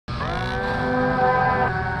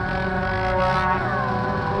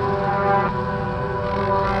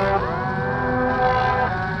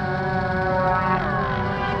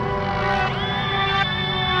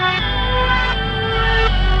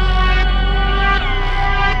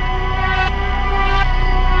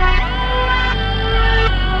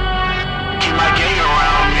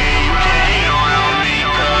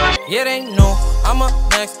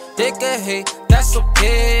They can hate, that's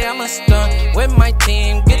okay. I'm a stunt with my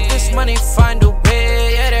team. Get this money, find a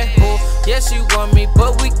way. Yeah, that hoe, yeah, she want me,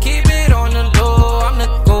 but we keep it on the low. I'm the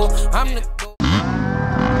go, I'm the go.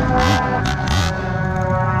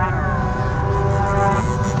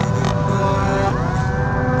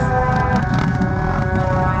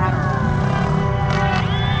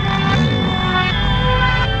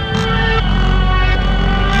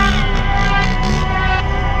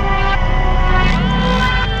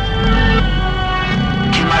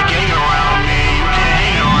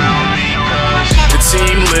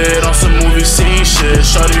 On some movie scene shit,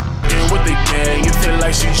 shawty with the gang, you feel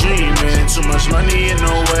like she dreaming. Too much money in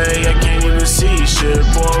no way, I can't even see shit.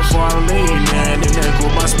 Boy, before I'm leaning, and then go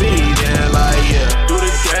my speed, and like, yeah. Do the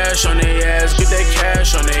dash on their ass, get that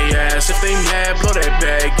cash on their ass. If they mad, blow that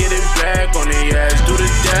bag, get it back on their ass. Do the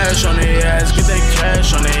dash on their ass, get that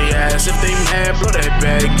cash on their ass. If they mad, blow that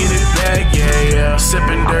bag, get it back, yeah, yeah.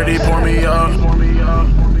 Sipping dirty, pour me up.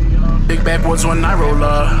 Big backwoods when I roll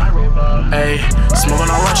up. Ayy, smoking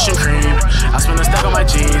on Russian cream. I spend a stack on my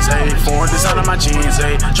jeans, ayy. Foreign design on my jeans,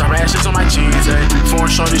 ayy. Drop ashes on my jeans, ayy.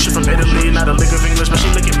 Foreign shorty, shit from Italy. Not a lick of English, but she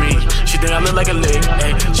look at me. She think I look like a lick,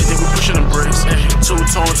 ayy. She think we pushing them bricks, ayy.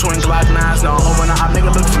 Two-tone, twin Glock 9s. Now I'm hoping a hot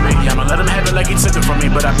nigga look for me. I'ma let him have it like he took it from me,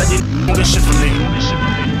 but I bet he won't get shit from me.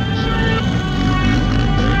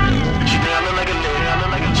 She think I look like a lick, I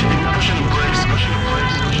look like a chick. We pushing them bricks, pushing them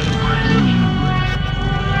bricks, pushing them bricks.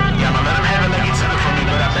 Yeah, I'ma let him have it like he took it from me,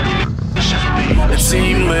 but I bet he the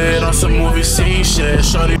team lit on some movie scene shit.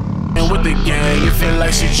 Shorty with the gang, you feel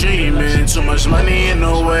like she dreaming. Too much money in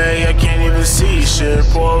no way, I can't even see shit.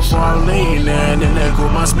 Pour before I'm leaning, and then go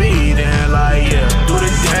my speed, and like, yeah. Do the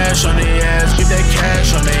dash on their ass, get that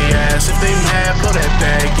cash on their ass. If they mad, blow that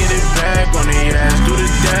bag, get it back on their ass. Do the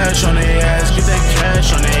dash on their ass, get that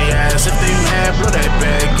cash on their ass. If they mad, blow that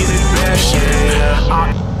bag, get it back,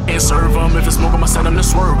 yeah. Can't serve them if it's smoke, I'ma send them to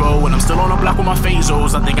Swervo. And I'm still on the block with my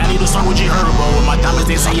phasos. I think I need a song with G-Herbo. And my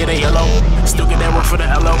diamonds, they say yeah, they yellow. Still get that work for the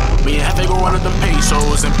LO. Me and Hefe gon' run up them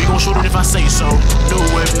pesos. And B gon' shoot it if I say so. New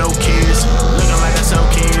whip, no kids. Looking like I sell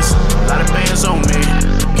kids. Lot of bands on me.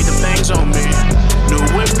 Keep them things on me. New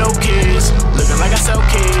whip, no kids. Looking like I sell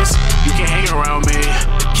kids. You can't hang around me.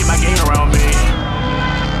 Keep my gang around me.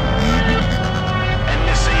 And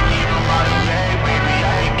this ain't even about a bag, baby.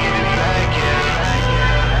 I ain't get it back yet.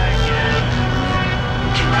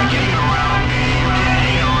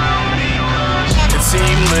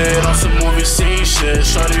 Team lit on some movie scene shit.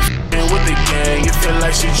 Shorty with the gang, you feel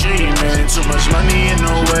like she dreaming. Too much money in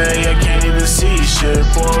no way, I can't even see shit.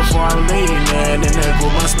 Pour before I'm leaning, and then go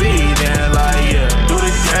my speed, and like, yeah. Do the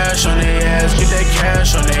dash on their ass, get that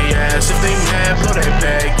cash on their ass. If they mad, blow that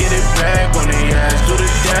bag, get it back on their ass. Do the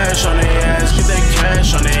dash on their ass, get that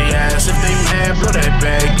cash on their ass. If they mad, blow that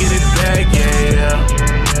bag, get it back, yeah.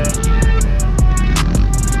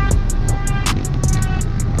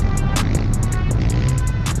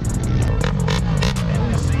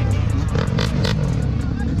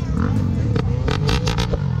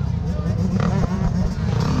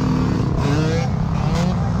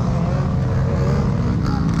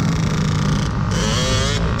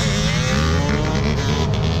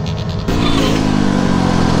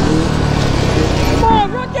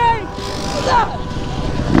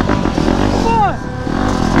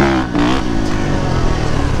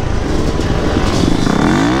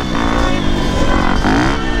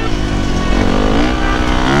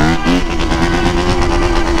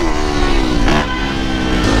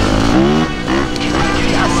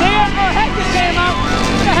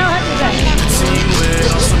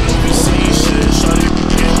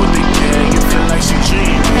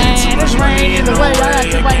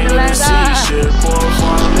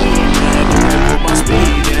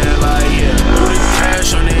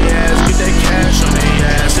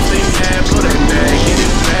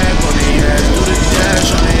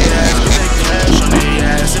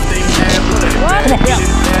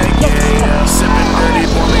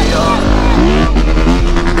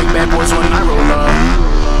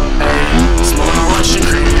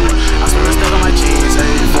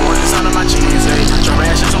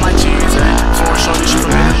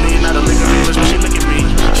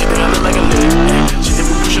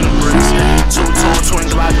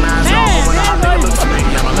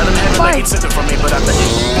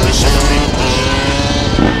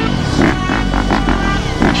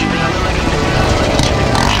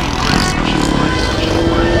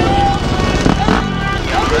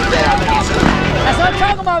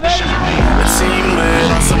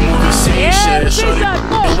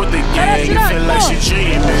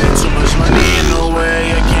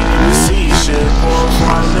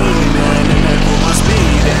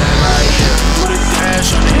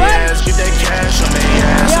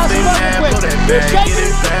 get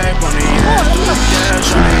it back on the ass. Do the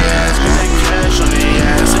cash on the ass, get that cash on the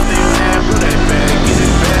ass. If they mad, blow that back, get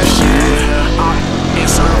it back, yeah. Ain't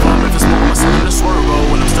serve on if it's smoke, I'm selling the swervo.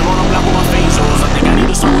 When I'm still on the block with my phasos, I think I need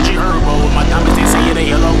a Soji Herbo. With my diamonds, they say yeah, they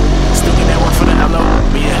yellow. Still get that work for the hello.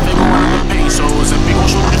 Me and they gon' run up the pesos, and we gon'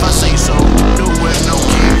 shoot it if I say so. Do it, no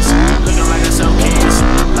kids, looking like I sell kids.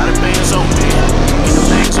 Lot of bands on me, ain't no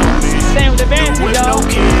things on me. Same with the bands, do it, yo. no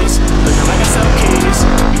kids, looking like I sell kids.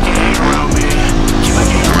 You can't hang around me, keep my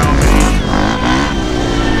gang around me.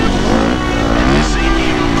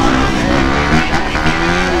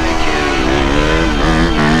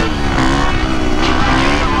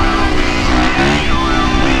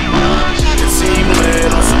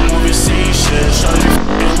 Shawty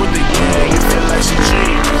f***ing with the gang, it feel like she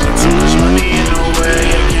dreaming. Too much money in the way,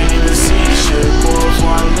 I can't even see shit. Boy,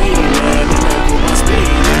 before I leave, man, then I go my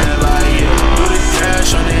speed, man. Like, yeah, do the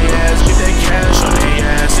cash on their ass, get that cash on their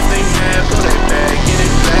ass. If they mad, blow that bag, get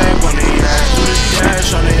it back on their ass. Do the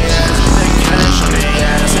cash on their ass, get that cash on their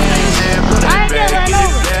ass. If they mad, blow that bag, get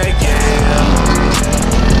it back, yeah.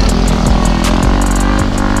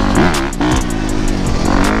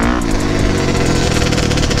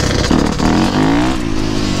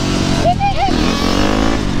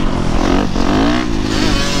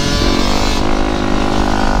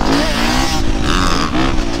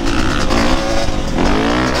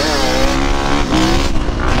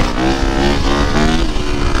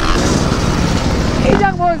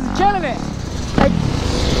 Killing it. Like,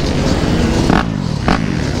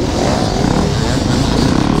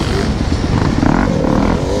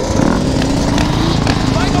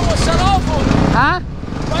 huh?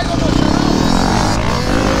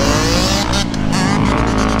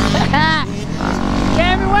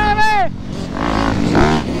 Can we wave?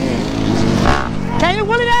 Can you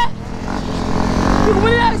willy that? You can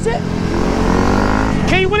willy that shit?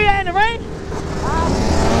 Can you willy that in the rain?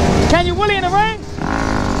 Can you willy in the rain?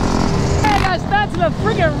 Stunts in the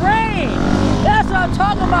freaking rain. That's what I'm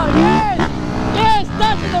talking about. Yes, yes,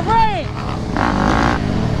 stunts in the rain.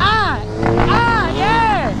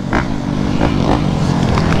 Yeah.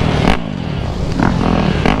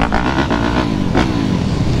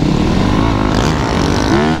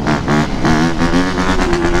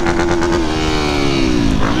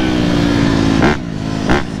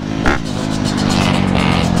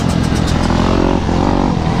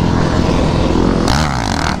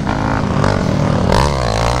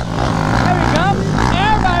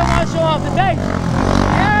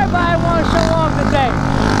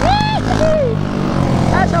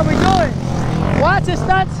 That's how we do it. Watch the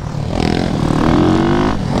stunts.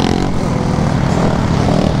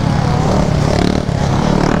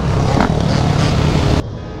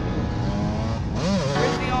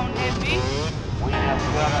 On that beat, we have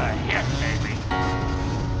got a hit, baby.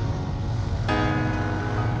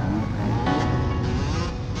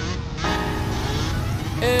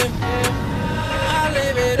 I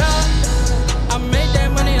live it up. I make that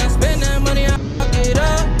money, I spend that money, I fuck it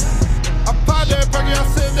up. I pop that perky, I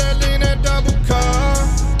sip that lean, that double cup.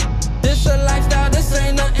 This a lifestyle, this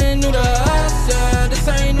ain't nothing new to us, yeah. This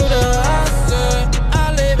ain't new to us, yeah.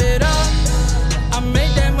 I live it up. I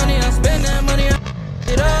make that money, I spend that money, I fuck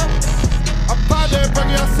it up. I pop that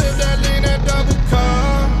perky, I sip that lean, that double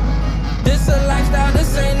cup. This a lifestyle,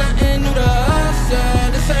 this ain't nothing new to us, yeah.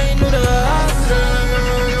 This ain't new to us, yeah.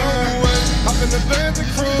 Hop in the Benz and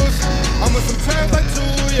cruise. I'm with some tags like two,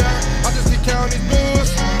 yeah. I just keep counting these blues.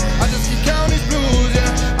 I just keep counting these blues,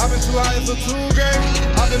 yeah. I've been too high for 2 games.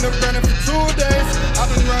 I've been up running for 2 days. I've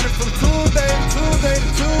been running from Tuesday to Tuesday to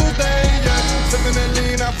Tuesday, yeah. Sipping that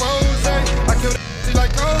lean, I rose. I kill that she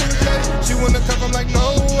like okay. She wanna cuff, I'm like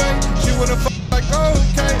no way. She wanna fuck like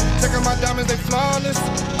okay. Checking my diamonds, they flawless.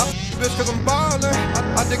 I f bitch cause I'm ballin'.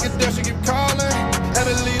 I dig it down, she keep calling. At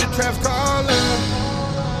a lead, the trap's calling.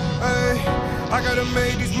 Ay, I gotta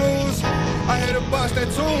make these moves. I had to bust that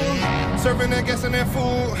tune. Serving that gas and that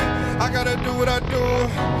food. I gotta do what I do.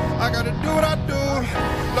 I gotta do what I do.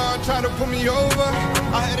 Lord try to put me over.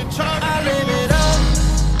 I had to charge. I live it up.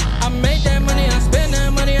 I make that money, I spend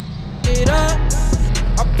that money, I fuck it up.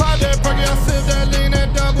 I pop that perky, I sip that lean,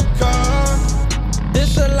 that double cup.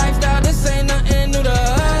 This a lifestyle, this ain't nothing new to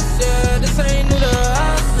us, yeah. This ain't new to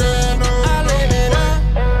us, yeah. I live it up.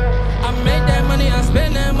 I make that money, I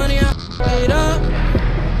spend that money, I fuck it up.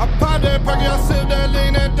 I pop that perky, I sip that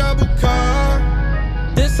lean, that double cup.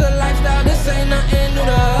 This a lifestyle, this ain't nothing new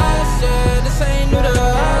to us, yeah. This ain't new to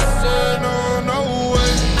us, yeah. No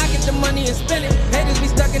way. I get the money and spend it. Haters be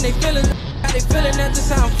stuck in they feelings. How they feeling, that's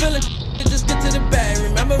just how I'm feeling. Just get to the bag.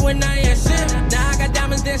 Remember when when I ain't shit. Now I got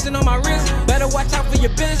diamonds dancing on my wrist. Better watch out for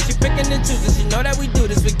your bitch. She picking and choosing. She know that we do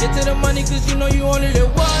this. We get to the money cause you know you only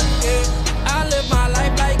live once, yeah. I live my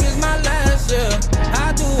life like it's my last, yeah.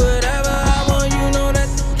 I do whatever I want, you know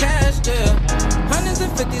that's cash, yeah. Hundreds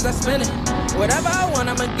and fifties I spend it. Whatever I want,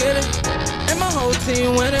 I'ma get it. And my whole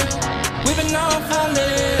team winning. We been on for a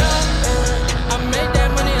minute, I made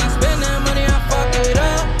that money, I spend that money, I fuck it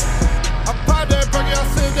up. I pop that perky, I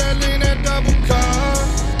sip that lean, that double car.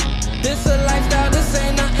 This a lifestyle, this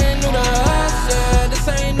ain't nothing new to us, yeah. This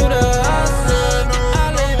ain't new to us, yeah.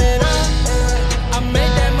 I live it up. I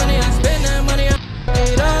made that money, I spend that money, I fuck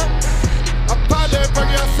it up. I pop that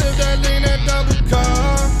perky, I sip that lean, that double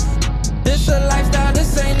car. This a lifestyle,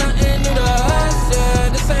 this ain't nothing new to us,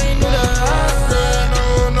 yeah. This ain't new to us,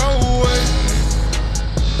 yeah. No way.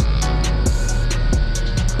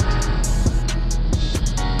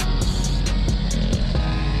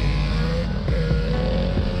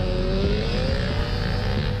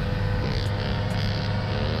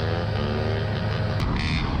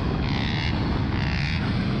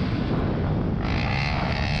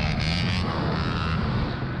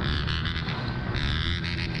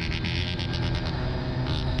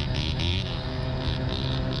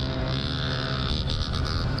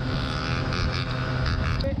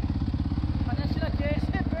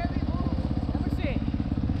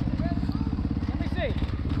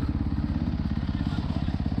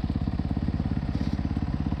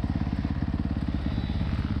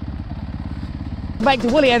 Back to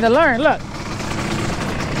Willie and to learn. Look.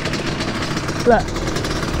 Look.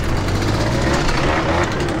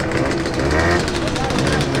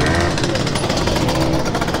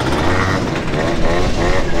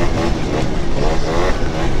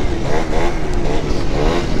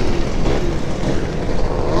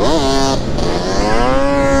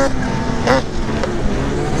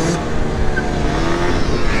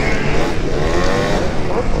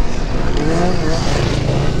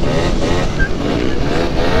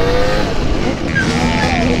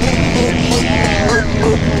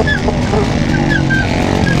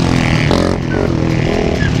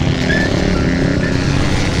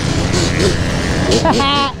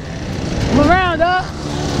 I'm around, dog.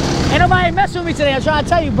 Ain't nobody messing with me today. I'm trying to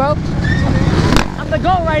tell you, bro. I'm the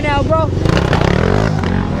GOAT right now, bro.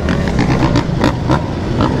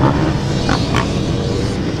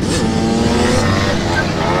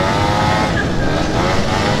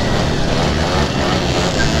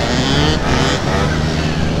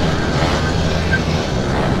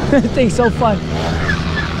 This thing's so fun.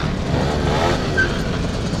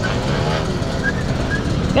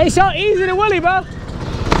 They so easy to Willie, bro.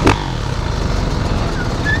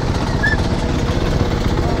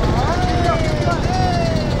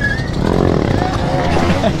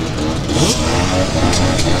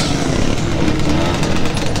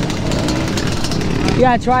 You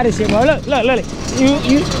gotta try this shit, bro. Look, look.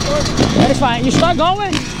 That's fine. You start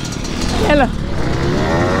going. Yeah, look.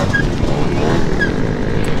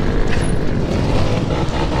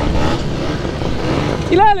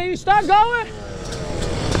 You start going.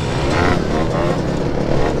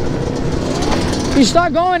 You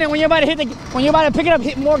start going, and when you're about to hit when you're about to pick it up,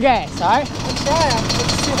 hit more gas. All right. I'm trying.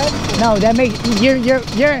 It's too heavy for me. No, that makes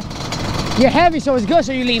you're heavy, so it's good.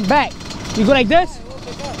 So you lean back. You go like this,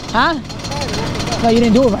 huh? No, you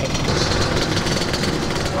didn't do it right.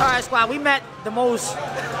 All right, squad. We met the most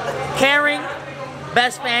caring,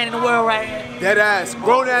 best fan in the world right here. Dead ass,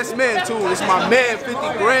 grown ass man too. It's my man, 50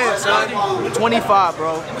 grand, son. 25,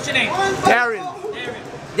 bro. What's your name? Darren.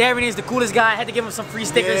 Darren is the coolest guy. I had to give him some free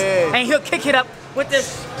stickers, Yeah. and he'll kick it up with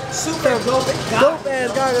this super dope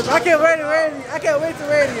Dope-ass guys. I can't wait to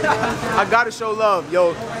raid you, bro. I gotta show love,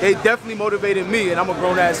 yo. They definitely motivated me, and I'm a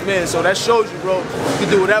grown ass man, so that shows you, bro. You can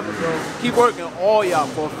do whatever, bro. Keep working, all y'all,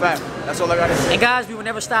 for a fact. That's all I gotta say. And guys, we will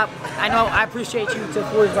never stop. I know. I appreciate you to the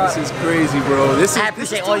fullest, bro. This is crazy, bro. I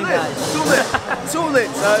appreciate all you guys. Too lit, too lit,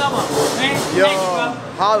 son. Come on, man. Yo, Thank you, bro.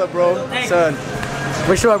 holla, bro, Thank son.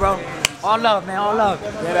 For sure, bro. All love, man. All love.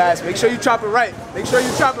 Dead ass. Make sure you chop it right. Make sure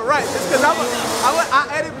you chop it right. Just because I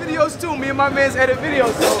edit videos too. Me and my mans edit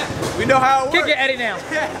videos, so we know how it works. Kick your Eddie now.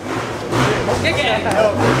 Kick your Eddie. Thank you. I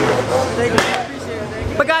appreciate it.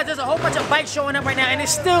 Thank you. But guys, there's a whole bunch of bikes showing up right now, and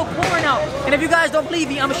it's still pouring out. And if you guys don't believe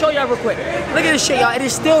me, I'm gonna show y'all real quick. Look at this shit, y'all. It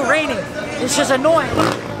is still raining. It's just annoying.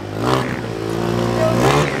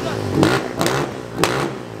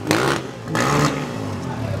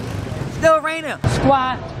 Still raining.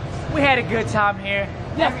 Squad, we had a good time here.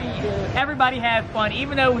 Everybody had fun,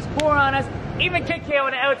 even though it was pouring on us. Even Kid K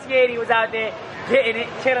when the LT80 was out there getting it,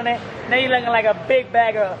 chilling it. Now you're looking like a big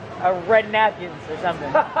bag of red napkins or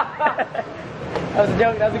something. That was a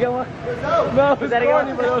joke. That was a good one. No, Was that a good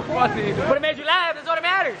one? but it was funny. But it made you laugh. That's all that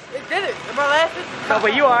matters. It did it. Am I laughing? No,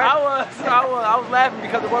 but you are. I was laughing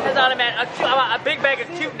because it wasn't That's all funny. that matters. A big bag of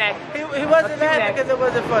cute neck. He wasn't A cute laughing neck. because it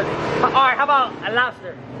wasn't funny. All right, how about a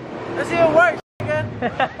lobster? Let's see it works,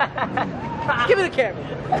 nigga. Give me the camera.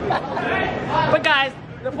 But guys,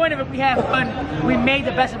 the point of it, we had fun. We made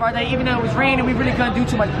the best of our day, even though it was raining. We really couldn't do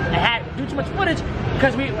too much footage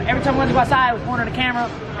because every time we wanted to go outside, I was pointing at the camera,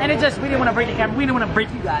 and we didn't want to break the camera. We didn't want to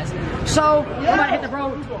break you guys. So we're about to hit the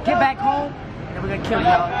road, get back home, and then we're gonna kill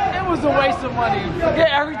y'all. It was a waste of money.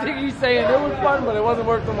 Forget everything he's saying. It was fun, but it wasn't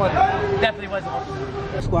worth the money. Definitely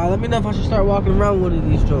wasn't. Squad, let me know if I should start walking around one of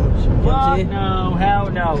these joints. Fuck no, hell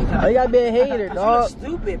no. You gotta be a hater, You dog. look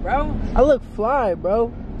stupid, bro. I look fly,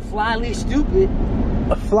 bro. Flyly stupid.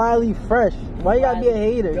 Flyly fresh. Why you gotta be a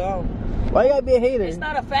hater? Why you gotta be a hater? It's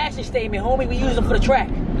not a fashion statement, homie. We use them for the track.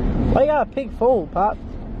 Why you got a pink phone, Pop?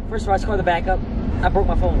 First of all, I scored the backup. I broke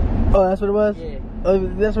my phone. Oh, that's what it was? Yeah. Oh,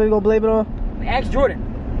 that's what you gonna blame it on? Ask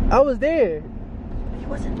Jordan. I was there. He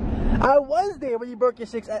wasn't. I was there when you broke your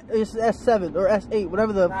S7 or S8,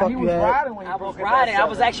 whatever the fuck you had. I was riding. I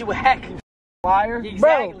was actually with Heck. Liar.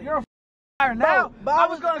 Exactly. Bro, you're a liar now. But I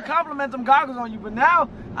was gonna compliment them goggles on you, but now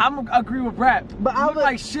I'm agree with BRAAP. But you I look was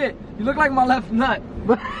like shit. You look like my left nut.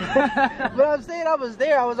 But I'm saying I was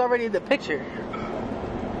there. I was already in the picture.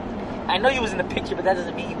 I know you was in the picture, but that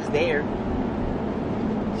doesn't mean you was there.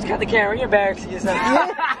 Just got the camera. You're embarrassing yourself.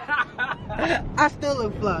 I still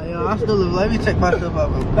look fly, yo. I still look fly. Let me check myself out,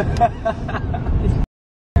 bro.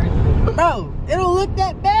 It don't look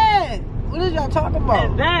that bad. What is y'all talking about?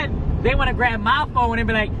 And then they want to grab my phone and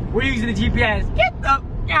be like, "We're using the GPS." Get the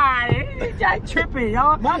y'all tripping,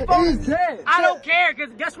 y'all. My phone is dead. I don't care, cause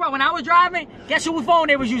guess what? When I was driving, guess who phone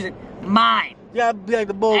they was using? Mine. You gotta be like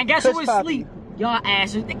the bull. And guess who was asleep? Y'all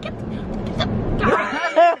asses. Yo,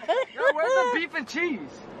 where's the beef and cheese?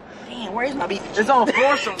 Damn, where's my beef? It's on the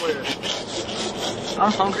floor somewhere.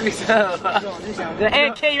 I'm hungry as hell.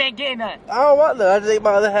 And K, you ain't getting none. I don't want none. I just ate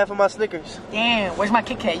my other half of my Snickers. Damn, where's my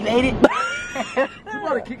Kit Kat? You ate it? You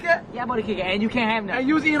bought a Kit Kat? Yeah, I bought a Kit Kat, and you can't have none. And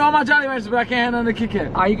you was eating all my Jolly Ranchers, but I can't have none of the Kit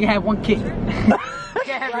Kat. Oh, you can have one Kit. You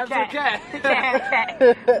can't have a cat. You can't have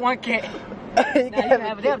a cat. One Kit. Nah, you can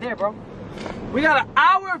have it. They're up there, bro. We got an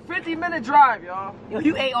hour and 50-minute drive, y'all. Yo,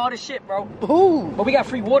 you ate all the shit, bro. Ooh. But we got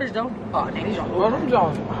free waters, though. Oh, dang, these are Well, them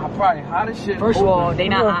Jones probably hot as shit. First of all, they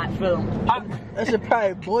not hot, feel them. That should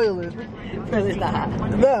probably boil it. It's not hot.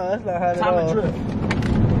 No, that's not hot at Time all. to drift.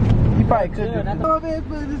 You probably could. Oh man,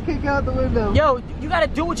 put this kick out the window. Yo, you gotta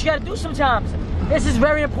do what you gotta do sometimes. This is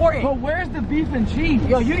very important. But where's the beef and cheese?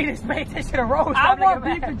 Yo, you need to pay attention to the road. I want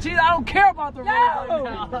beef and cheese. I don't care about the road right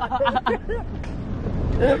now.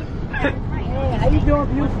 Hey, how you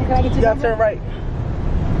doing, beautiful? Can I get You gotta turn right.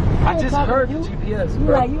 I just heard the GPS,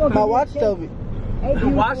 bro. My watch told me. Hey, The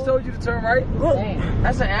watch told you to turn right? Damn.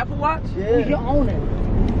 That's an Apple Watch? Who's your owner?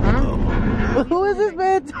 Who is this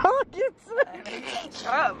man talking to?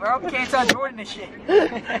 Shut up, bro. We can't tell Jordan this shit.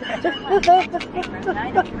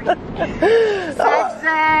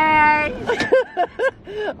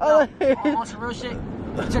 Oh, On some real shit.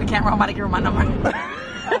 To the camera, I'm about to give her my number.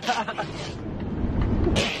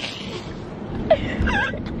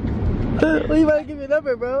 who you about to give me a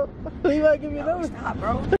number, bro? Who you about to give me a number? Stop,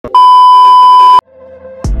 bro.